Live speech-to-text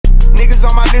Niggas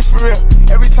on my list for real.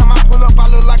 Every time I pull up, I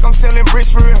look like I'm selling bricks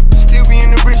for real. Still be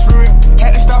in the bricks for real.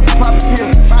 Had to stop and pop a pill.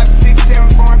 5, 6, 7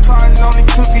 foreign cars, it only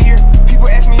took a year. People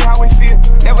ask me how it feel,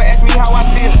 never ask me how I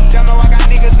feel. Y'all know I got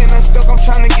niggas in the stuck, I'm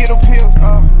trying to get a pill.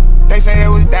 They say they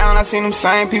was down, I seen them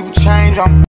same people change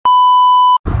on.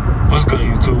 What's good,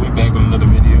 YouTube? We back with another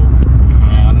video.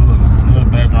 Man, I know the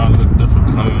background look different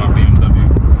because I'm in my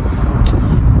BMW.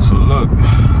 So look,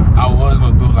 I was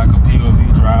gonna do like a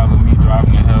POV drive with me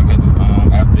driving the Hellcat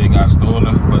after it got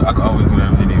stolen, but I could always do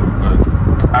that video. But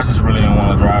I just really didn't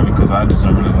want to drive it because I just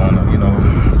didn't really want to, you know,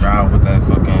 drive with that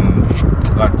fucking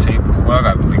like tape. Well, I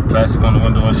got the big plastic on the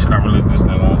window and shit. I really just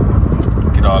didn't want to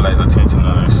get all that attention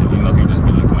on that shit. You know, you just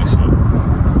be looking at shit.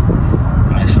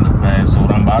 And that shit look bad. So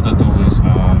what I'm about to do is,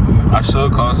 I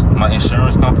should call my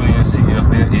insurance company and see if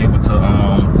they're able to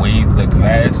waive the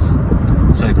glass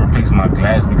so they can replace my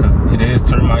glass, because it is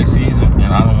termite season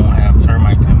and I don't want to have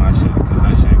termites in my shit because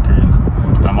that shit crazy.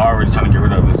 I'm already trying to get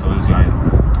rid of it, so it's like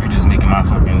you're just making my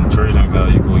fucking trading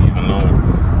value go even lower.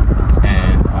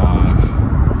 And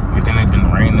then it's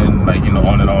been raining, like, you know,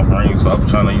 on and off rain, so I'm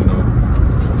trying to, you know,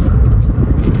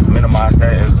 minimize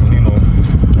that as, you know,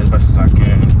 as best as I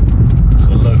can.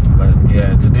 So look, but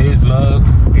yeah, today's vlog,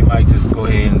 we might just go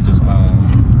ahead and just go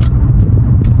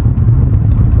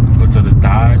to the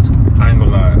Dodge. I ain't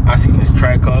gonna lie, I see this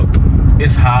track up,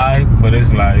 it's high, but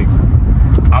it's like,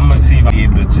 I'm gonna see if I'm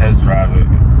able to test drive it,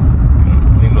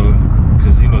 you know,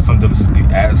 because, you know, some dealers be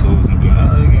assholes and be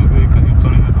like, oh, you can't wait because you're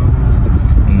 20 years old,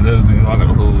 and literally, you know, I got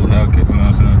a whole Hellcat, you know what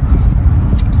I'm saying?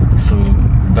 So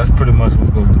that's pretty much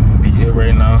what's gonna be it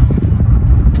right now.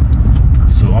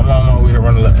 So I'm on my way to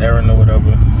run a little errand or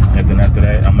whatever, and then after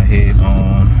that, I'm gonna head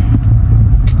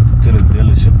to the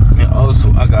dealership. And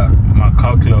also, I got my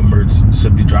car club merch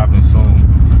should be dropping soon.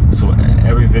 So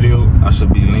every video, I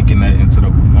should be linking that into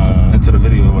the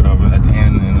video or whatever at the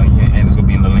end, and it's gonna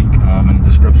be in the link in the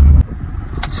description.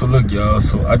 So look, y'all.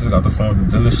 So I just got the phone with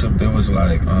the dealership. They was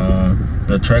like,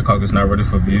 the Trackhawk is not ready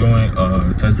for viewing,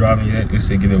 test driving yet. They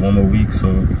said give it 1 more week.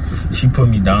 So she put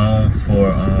me down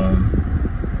for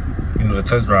you know, the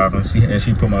test drive, and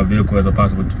she put my vehicle as a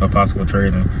possible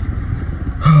trade-in.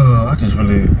 I just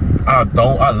really, I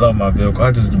love my vehicle.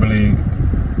 It's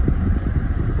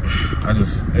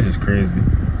just crazy.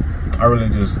 I really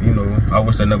just, you know, I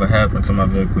wish that never happened to my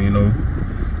vehicle, you know.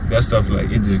 That stuff,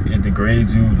 like, it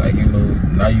degrades you, like, you know,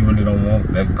 now you really don't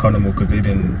want that car no more because they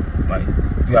didn't, like,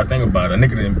 you gotta think about it. A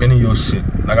nigga didn't bend in your shit.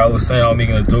 Like I was saying, I was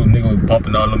making a joke, nigga was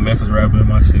bumping all the Memphis rappers in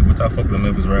my shit, which I fuck with the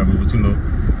Memphis rappers, but you know.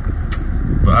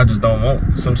 But I just don't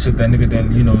want some shit that nigga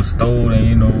didn't, you know, stole and,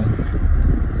 you know,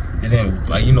 it didn't,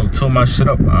 like, you know, tore my shit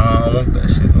up. I don't want that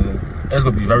shit. You know? It's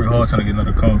gonna be very hard trying to get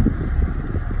another car.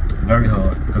 Very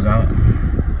hard, because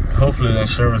hopefully the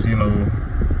insurance, you know,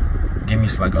 give me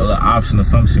like a little option or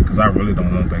some shit, because I really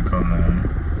don't want that car, man.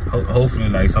 Hopefully,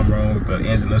 like, something wrong with the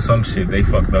engine or some shit. They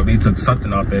fucked up. They took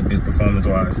something off that bitch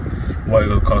performance-wise. Why it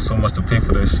gonna cost so much to pay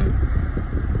for that shit?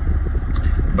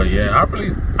 But yeah, I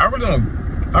really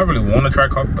want a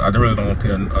Trackhawk, but I really don't want to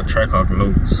pay a Trackhawk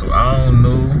note. So I don't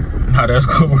know how that's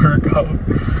gonna work out,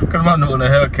 because my note in the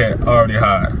Hellcat already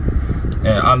high,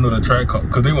 and I know the Trackhawk,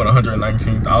 because they want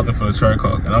 119,000 for the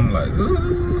Trackhawk, and I'm like,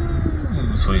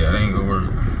 ooh. So yeah, that ain't gonna work.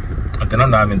 And then I'm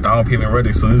not even down payment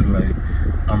ready, so it's like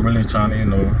I'm really trying to, you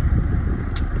know,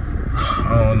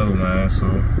 I don't know, man.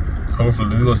 So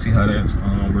hopefully we're gonna see how that's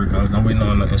work out. I'm waiting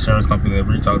on the insurance company to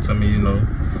reach out to me, you know.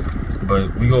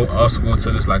 But we also go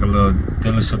to this like a little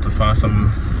dealership to find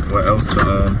somewhere else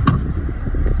to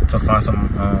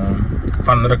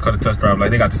find another car to test drive.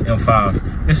 Like they got this M5.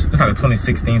 It's like a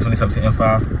 2016, 2017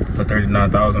 M5 for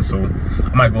 39,000. So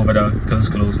I might go over there because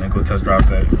it's close and go test drive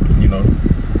that, you know.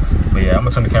 But yeah, I'm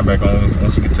gonna turn the camera back on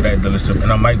once we get to that dealership,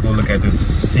 and I might go look at this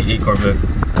C8 Corvette.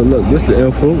 So look, this the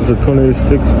info. It's a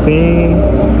 2016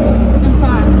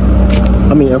 M5.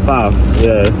 I mean M5.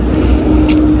 Yeah.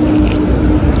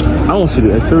 I don't see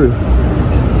the interior.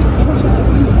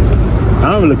 I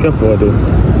don't really care for it though.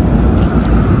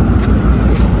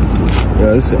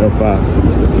 Yeah, this is M5.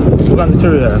 What kind of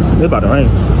interior is that? It's about to rain.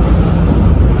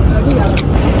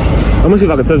 I'm gonna see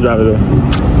if I can test drive it though.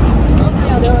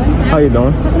 How you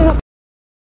doing?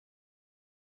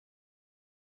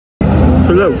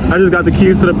 So look, I just got the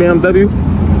keys to the BMW.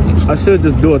 I should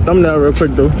just do a thumbnail real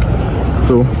quick though.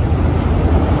 So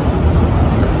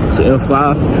it's an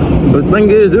M5. But the thing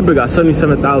is, this bitch got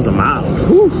 77,000 miles.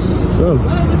 Whew, so.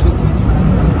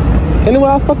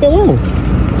 Anywhere I fucking want.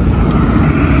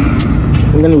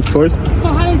 I got no choice. So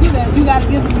how do you do that? You gotta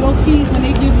give them your keys and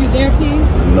they give you their keys?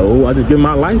 No, I just give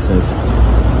my license.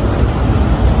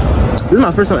 This is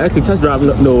my first time actually test driving.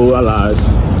 No, I lied.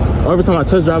 Every time I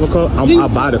test drive a car, I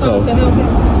buy the car.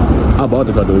 I bought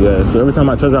the car, dude, yeah. So every time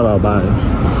I test drive, I'll buy it.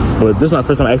 But this is my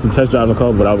first time actually test driving a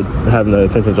car, but I was having the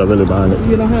intentions of really buying it.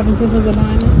 You don't have intentions of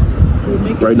buying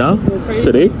it? Right now?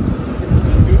 Today?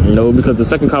 No, because the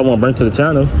second car won't bring to the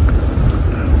channel.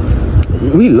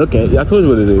 We looking. I told you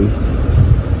what it is.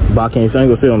 But I ain't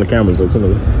gonna say it on the camera, but you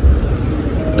know.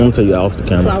 I'm gonna tell you off the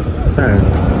camera. Alright.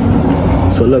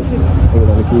 So look, hold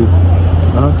on the keys.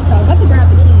 So I went to grab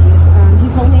the keys. He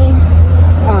told me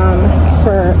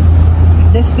for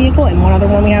this vehicle and one other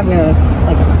one we have a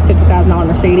like a $50,000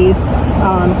 Mercedes.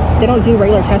 They don't do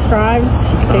regular test drives.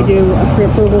 They do a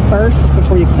pre-approval first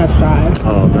before you can test drive.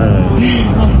 Oh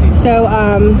man. So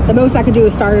the most I could do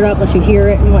is start it up, let you hear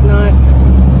it and whatnot.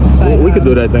 But, we could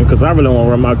do that thing because I really want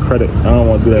to run my credit. I don't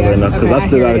want to do that right now because I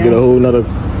still got to get a whole nother.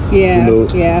 Yeah, you know.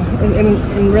 Yeah.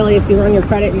 And really, if you run your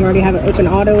credit and you already have an open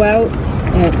auto out,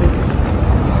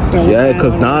 yeah,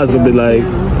 because now it's gonna be like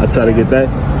I try to get that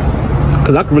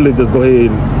because I can really just go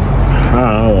ahead.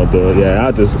 I don't want to do it. Yeah,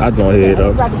 I just want to head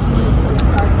up.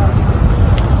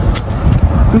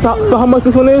 So how much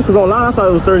this one is? Because online I thought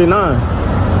it was 39.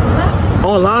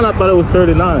 Online I thought it was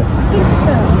 39.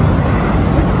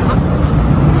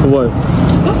 So what?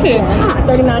 What's it?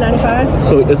 $39.95.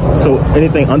 So it's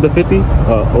anything under 50?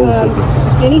 Over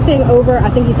 50? Anything over, I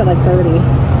think he said like 30.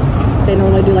 They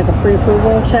normally do like a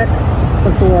pre-approval check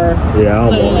before. Yeah, I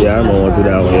don't want to do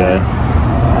that one. Yeah.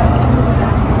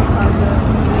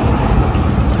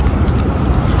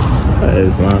 That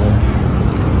is lying.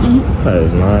 That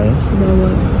is lying.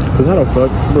 Cause how the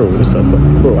fuck, bro? This stuff,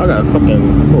 bro. I got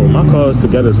fucking, bro. My cars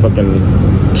together is fucking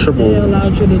triple. They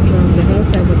allowed you to drive the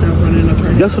Hellcat without running a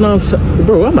credit. That's what I'm saying,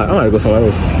 bro. I might go somewhere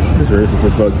else. This is racist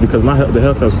as fuck because the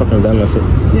Hellcat is fucking done. That's it.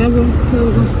 Yeah, go.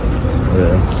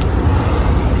 Yeah.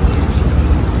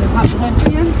 Pop the head for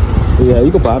you? Yeah,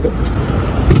 you can pop it.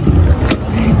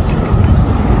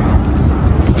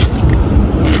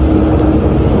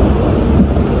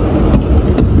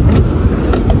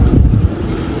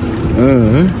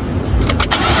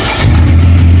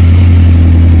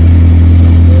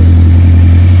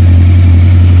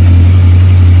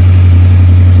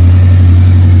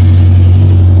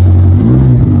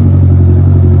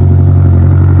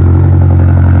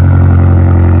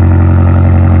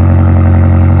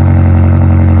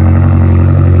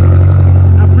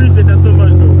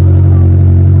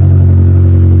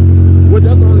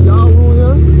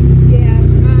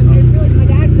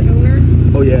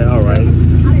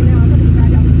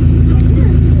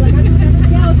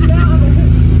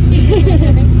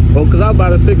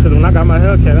 Because when I got my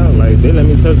Hellcat, I was like, they let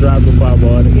me test drive before I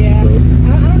bought it. Yeah. So. I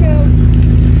don't know.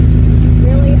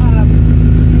 Really, 2 months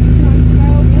ago,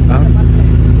 I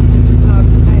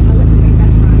looked at the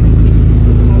test drive.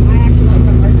 I actually let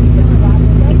him work and test drive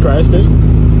with it. You crashed it? No,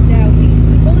 he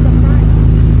pulled it up front.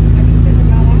 I just figured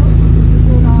it out. He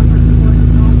pulled off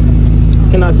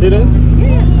and Can I sit in?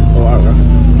 Yeah. Oh, all right.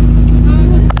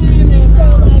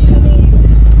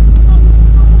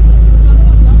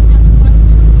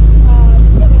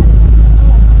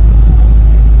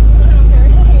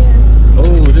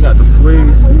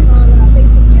 Suede seats.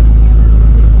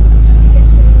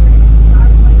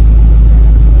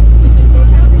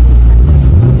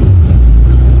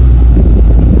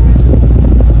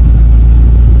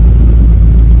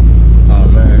 Oh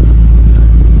man,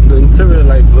 the interior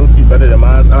like low key better than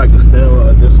mine. I like the steering wheel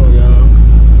of this one, y'all.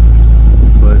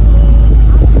 But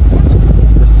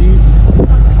the seats,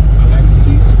 I like the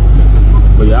seats.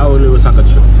 But yeah, I really wish I could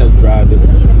test drive it.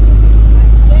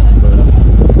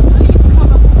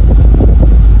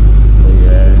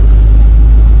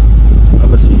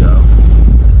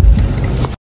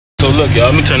 So look, y'all,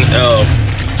 let me turn this off.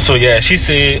 So yeah, she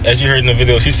said, as you heard in the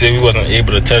video, she said we wasn't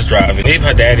able to test drive it. Maybe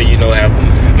her daddy, you know, have,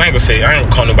 I ain't gonna say, I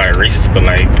ain't call nobody racist, but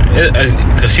like,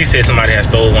 cause she said somebody had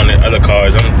stole one of the other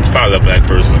cars. It's probably a black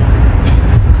person.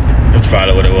 That's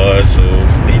probably what it was. So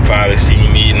he probably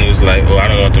seen me and he was like, oh, I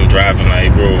don't want them driving.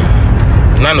 Like, bro,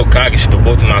 not no cocky shit, but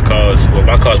both of my cars, well,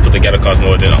 my cars put together cost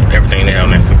more than everything they have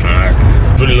on that fucking lot.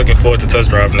 Really looking forward to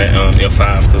test driving that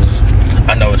M5 because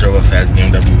I never drove a fast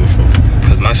BMW before.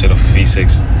 Cause my shit a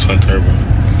V6 twin turbo.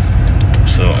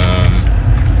 So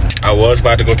I was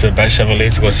about to go to Best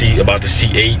Chevrolet to go see about the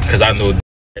C8 because I know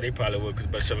they probably would because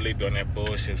Best Chevrolet be on that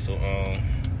bullshit. So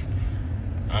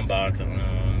I'm about to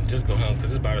just go home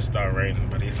because it's about to start raining.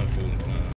 But eat some food and go home.